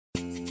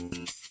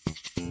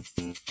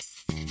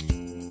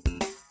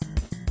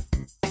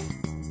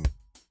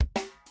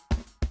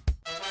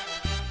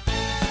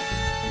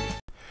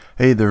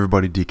Hey there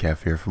everybody,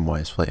 Decaff here from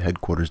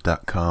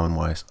ysflighteheadquarters.com and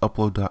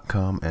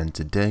ysupload.com, and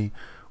today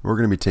we're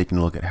going to be taking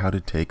a look at how to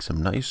take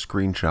some nice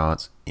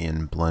screenshots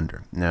in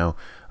Blender. Now,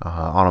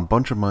 on a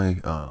bunch of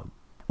my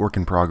work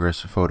in progress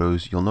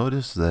photos, you'll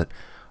notice that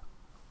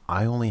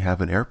I only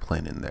have an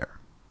airplane in there.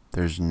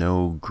 There's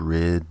no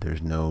grid,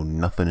 there's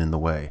nothing in the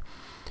way.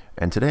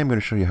 And today I'm going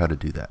to show you how to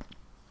do that.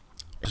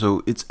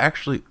 So it's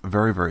actually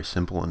very, very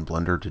simple in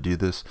Blender to do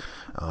this.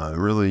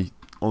 Really,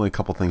 only a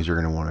couple things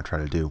you're going to want to try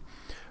to do.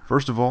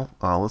 First of all,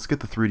 let's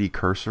get the 3D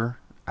cursor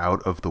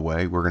out of the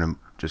way. We're going to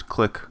just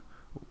click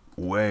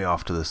way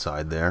off to the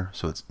side there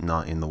so it's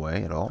not in the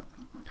way at all.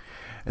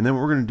 And then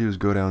what we're going to do is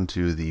go down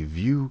to the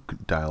View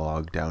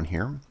dialog down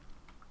here,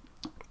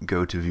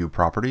 go to View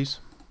Properties,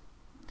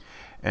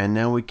 and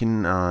now we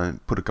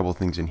can put a couple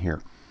things in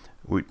here.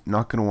 We're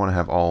not going to want to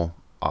have all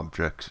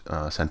object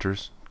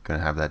centers, going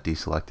to have that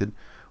deselected.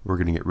 We're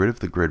going to get rid of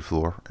the grid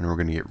floor, and we're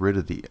going to get rid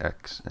of the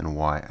X and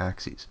Y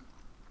axes.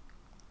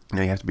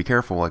 Now you have to be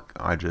careful, like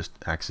I just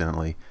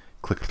accidentally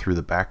clicked through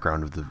the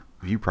background of the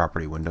view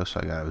property window,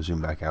 so I gotta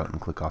zoom back out and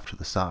click off to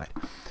the side.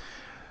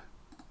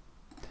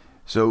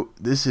 So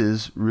this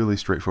is really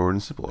straightforward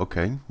and simple.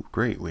 Okay,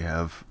 great, we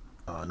have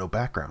no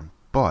background,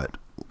 but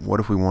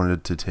what if we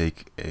wanted to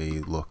take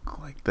a look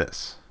like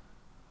this?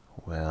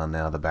 Well,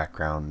 now the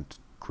background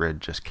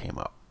grid just came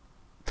up.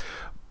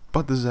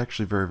 But this is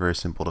actually very, very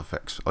simple to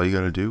fix. All you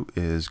gotta do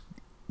is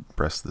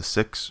press the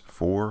 6,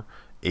 4,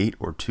 8,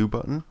 or 2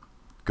 button,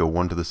 go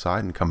 1 to the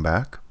side and come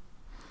back,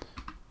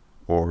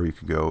 or you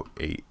could go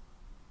 8,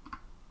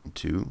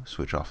 2,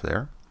 switch off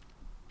there,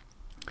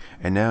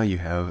 and now you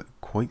have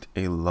quite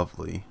a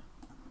lovely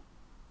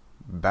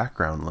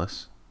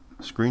backgroundless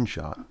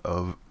screenshot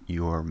of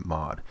your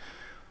mod.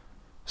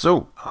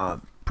 So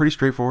pretty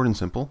straightforward and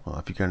simple.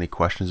 If you got any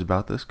questions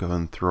about this, go ahead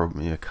and throw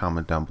me a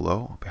comment down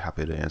below. I'll be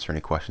happy to answer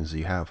any questions that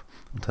you have.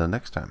 Until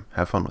next time,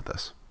 have fun with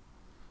this.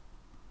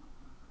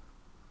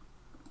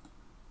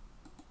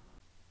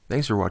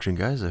 Thanks for watching,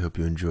 guys. I hope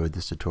you enjoyed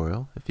this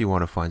tutorial. If you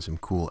want to find some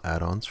cool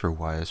add-ons for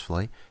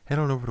ysflight, head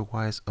on over to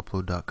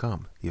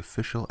ysupload.com, the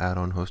official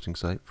add-on hosting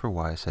site for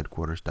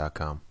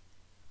ysheadquarters.com.